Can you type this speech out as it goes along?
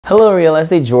Hello, Real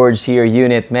Estate George here,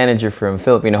 Unit Manager from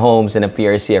Filipino Homes and a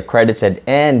PRC accredited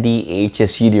and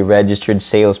DHSUD registered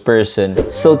salesperson.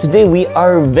 So today we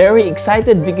are very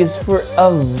excited because for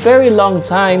a very long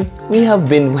time we have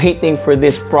been waiting for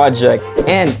this project,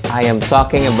 and I am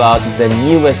talking about the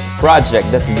newest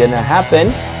project that's gonna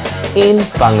happen in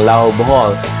Panglao,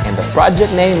 Bohol, and the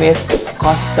project name is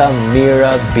Costa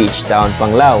Mira Beach Town,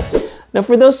 Panglao. Now,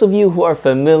 for those of you who are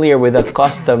familiar with the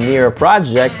Costa Mira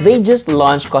project, they just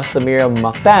launched Costa Mira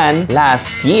Mactan last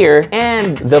year,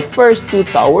 and the first two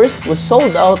towers was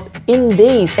sold out in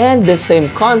days, and the same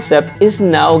concept is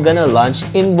now gonna launch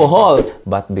in Bohol.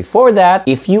 But before that,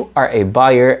 if you are a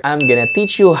buyer, I'm gonna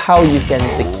teach you how you can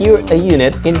secure a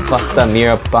unit in Costa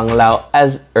Mira Panglao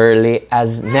as early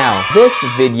as now. This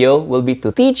video will be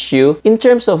to teach you in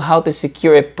terms of how to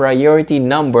secure a priority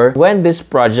number when this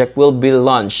project will be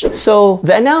launched. So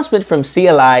the announcement from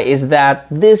CLI is that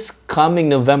this coming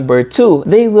November 2,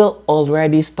 they will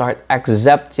already start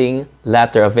accepting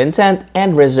letter of intent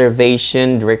and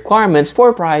reservation requirements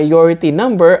for priority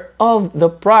number of the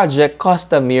project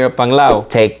Costa Mira Panglao.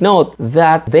 Take note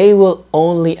that they will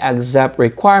only accept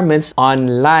requirements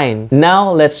online.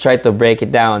 Now let's try to break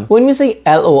it down. When we say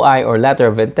LOI or letter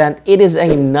of intent, it is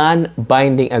a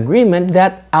non-binding agreement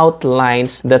that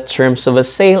outlines the terms of a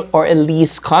sale or a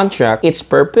lease contract. Its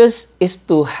purpose is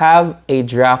to have a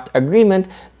draft agreement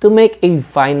to make a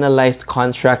finalized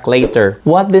contract later.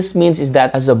 What this means is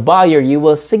that as a buyer, you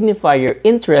will signify your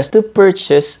interest to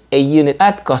purchase a unit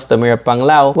at Costa Mira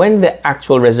Panglao when the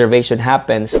actual reservation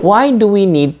happens. Why do we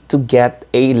need to get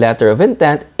a letter of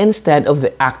intent instead of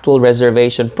the actual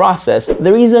reservation process?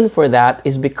 The reason for that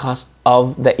is because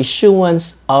of the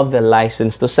issuance of the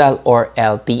license to sell or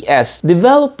LTS.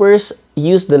 Developers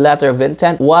use the letter of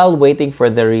intent while waiting for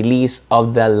the release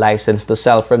of the license to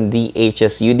sell from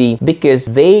DHSUD because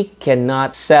they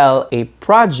cannot sell a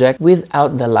project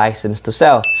without the license to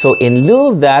sell. So in lieu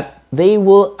of that, they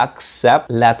will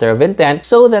accept letter of intent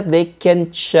so that they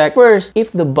can check first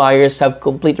if the buyers have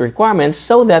complete requirements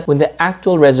so that when the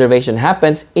actual reservation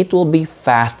happens, it will be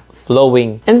fast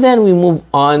flowing. And then we move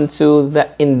on to the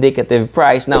indicative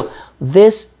price. Now,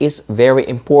 this is very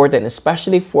important,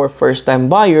 especially for first-time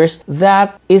buyers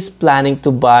that is planning to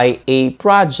buy a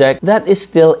project that is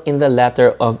still in the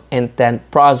letter of intent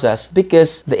process,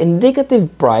 because the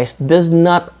indicative price does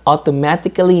not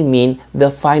automatically mean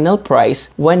the final price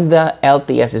when the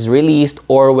LTS is released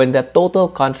or when the total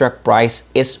contract price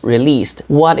is released.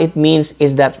 What it means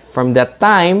is that from the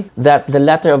time that the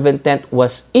letter of intent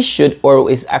was issued or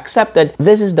is accepted,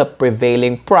 this is the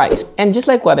prevailing price. And just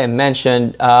like what I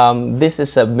mentioned, this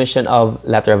is submission of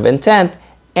letter of intent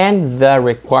and the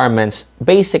requirements,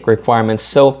 basic requirements.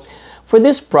 So for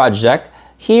this project,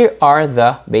 here are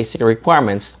the basic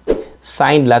requirements: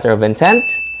 signed letter of intent,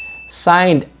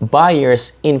 signed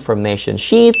buyer's information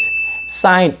sheet,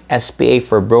 signed SPA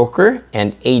for broker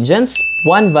and agents,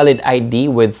 one valid ID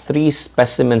with 3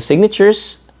 specimen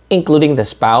signatures, including the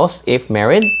spouse if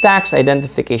married, tax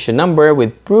identification number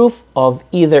with proof of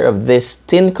either of this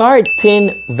TIN card,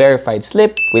 TIN verified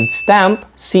slip with stamp,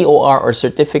 COR or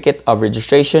certificate of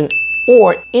registration,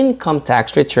 or income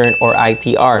tax return or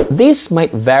ITR. This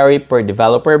might vary per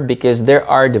developer because there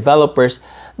are developers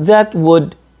that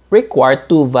would require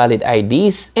 2 valid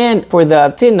IDs, and for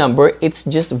the TIN number, it's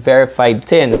just verified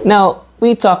TIN. Now,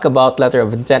 we talk about letter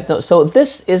of intent. So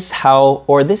this is how,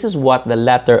 or this is what the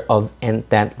letter of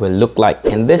intent will look like.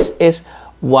 And this is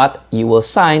what you will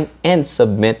sign and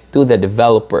submit to the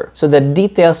developer. So the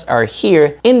details are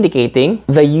here indicating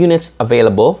the units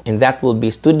available, and that will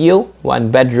be studio, 1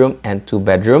 bedroom and 2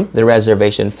 bedroom, the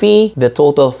reservation fee, the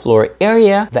total floor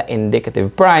area, the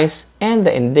indicative price, and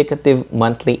the indicative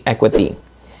monthly equity.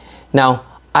 Now,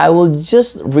 I will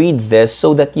just read this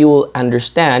so that you will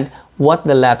understand what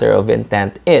the letter of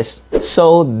intent is.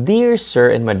 So, dear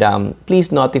sir and madam,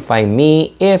 please notify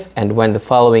me if and when the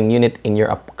following unit in your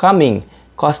upcoming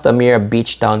Costa Mira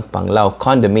Beach Town Panglao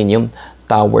Condominium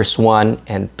Towers 1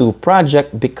 and 2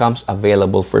 project becomes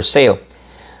available for sale.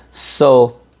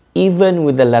 So, even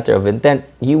with the letter of intent,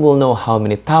 you will know how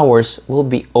many towers will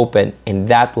be open, and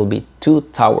that will be 2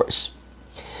 towers.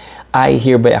 I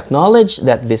hereby acknowledge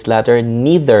that this letter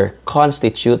neither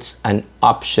constitutes an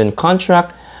option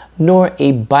contract nor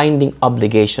a binding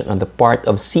obligation on the part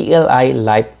of CLI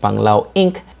Light Panglao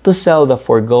Inc. to sell the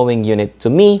foregoing unit to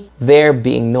me, there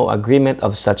being no agreement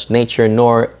of such nature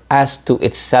nor as to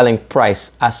its selling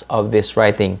price as of this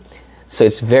writing. So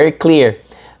it's very clear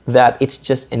that it's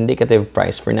just indicative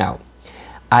price for now.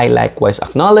 I likewise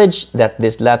acknowledge that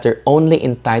this letter only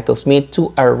entitles me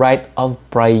to a right of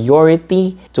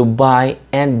priority to buy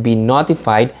and be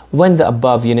notified when the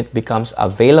above unit becomes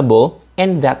available,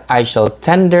 and that I shall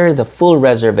tender the full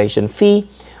reservation fee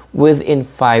within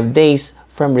 5 days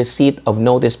from receipt of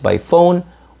notice by phone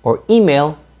or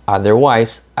email.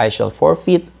 Otherwise, I shall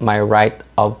forfeit my right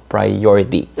of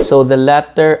priority. So the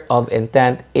letter of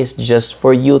intent is just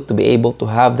for you to be able to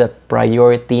have that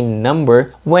priority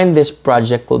number when this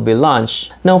project will be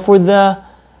launched. Now for the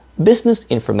business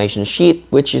information sheet,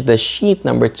 which is the sheet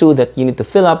number 2 that you need to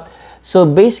fill up. So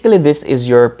basically this is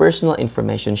your personal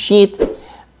information sheet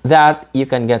that you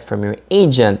can get from your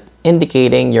agent,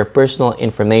 indicating your personal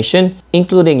information,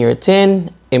 including your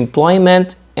TIN,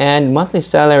 employment, and monthly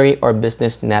salary or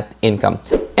business net income.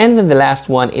 And then the last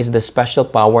one is the special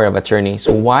power of attorney.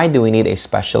 So why do we need a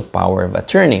special power of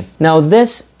attorney? Now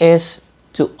this is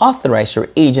to authorize your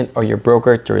agent or your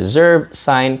broker to reserve,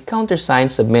 sign, countersign,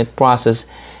 submit, process,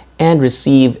 and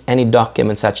receive any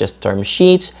documents such as term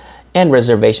sheets and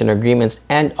reservation agreements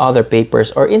and other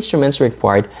papers or instruments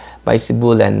required by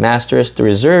Cebu Landmasters to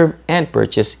reserve and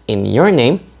purchase in your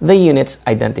name the units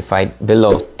identified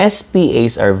below.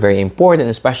 SPAs are very important,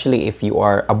 especially if you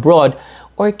are abroad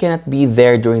or cannot be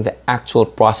there during the actual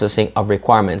processing of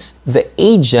requirements. The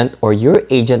agent or your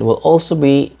agent will also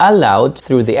be allowed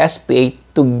through the SPA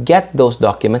to get those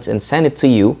documents and send it to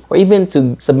you, or even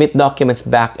to submit documents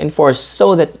back and forth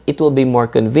so that it will be more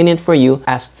convenient for you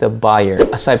as the buyer.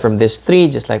 Aside from these 3,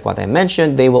 just like what I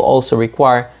mentioned, they will also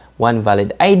require 1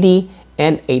 valid ID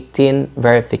and a TIN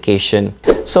verification.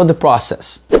 So the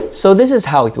process. So this is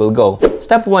how it will go.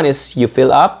 Step 1 is you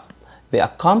fill up the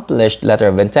accomplished letter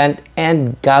of intent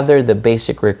and gather the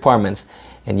basic requirements.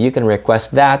 And you can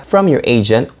request that from your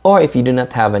agent, or if you do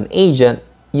not have an agent,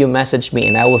 you message me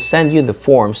and I will send you the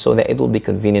form so that it will be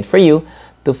convenient for you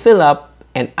to fill up,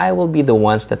 and I will be the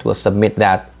ones that will submit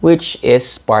that, which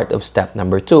is part of step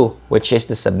number 2, which is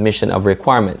the submission of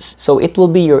requirements. So it will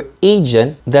be your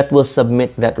agent that will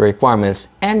submit that requirements,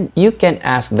 and you can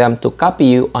ask them to copy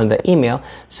you on the email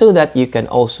so that you can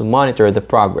also monitor the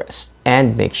progress.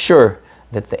 And make sure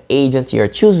that the agent you are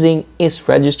choosing is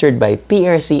registered by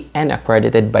PRC and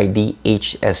accredited by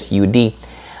DHSUD,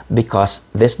 because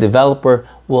this developer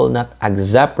will not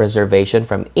accept reservation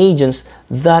from agents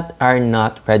that are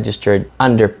not registered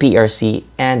under PRC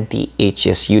and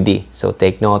DHSUD. So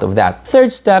take note of that.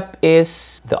 Third step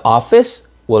is the office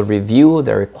will review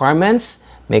the requirements,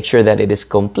 make sure that it is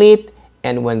complete,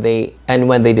 and when they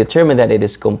determine that it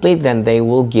is complete, then they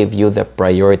will give you the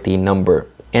priority number.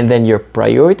 And then your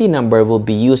priority number will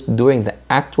be used during the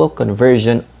actual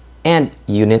conversion and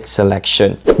unit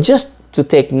selection. Just to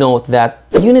take note that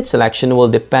unit selection will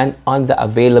depend on the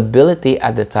availability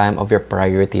at the time of your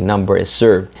priority number is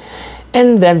served.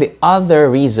 And then the other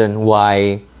reason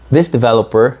why this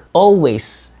developer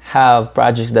always have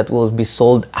projects that will be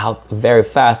sold out very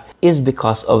fast is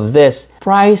because of this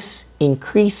price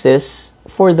increases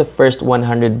for the first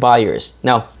 100 buyers.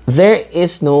 Now, there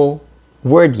is no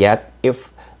word yet if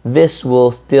this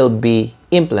will still be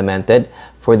implemented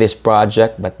for this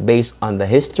project, but based on the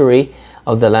history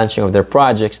of the launching of their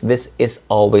projects, this is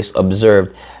always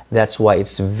observed. That's why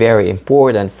it's very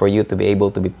important for you to be able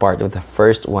to be part of the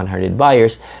first 100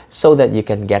 buyers so that you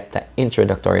can get the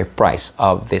introductory price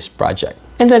of this project.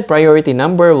 And then priority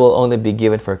number will only be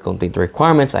given for complete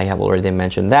requirements. I have already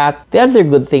mentioned that. The other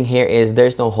good thing here is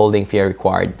there's no holding fee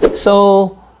required.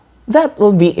 So that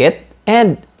will be it.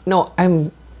 And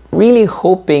I'm really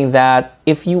hoping that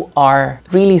if you are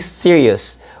really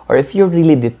serious, or if you're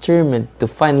really determined to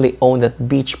finally own that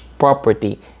beach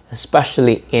property,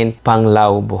 especially in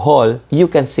Panglao, Bohol, you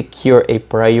can secure a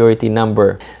priority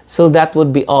number. So that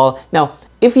would be all. Now,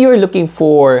 if you're looking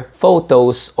for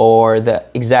photos or the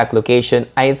exact location,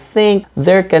 I think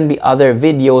there can be other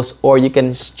videos, or you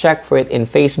can check for it in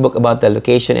Facebook about the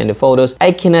location and the photos.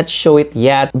 I cannot show it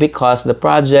yet because the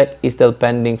project is still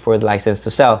pending for the license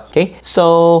to sell. Okay,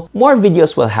 so more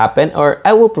videos will happen, or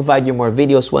I will provide you more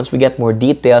videos once we get more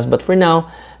details. But for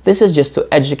now, this is just to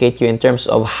educate you in terms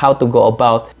of how to go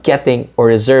about getting or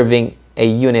reserving a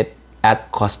unit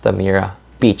at Costa Mira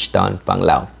Beach Town,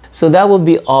 Panglao. So that will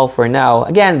be all for now.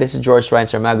 Again, this is George Ryan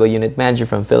Sarmago, Unit Manager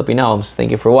from Filipino Homes. Thank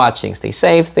you for watching. Stay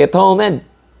safe, stay at home, and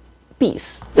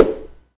peace.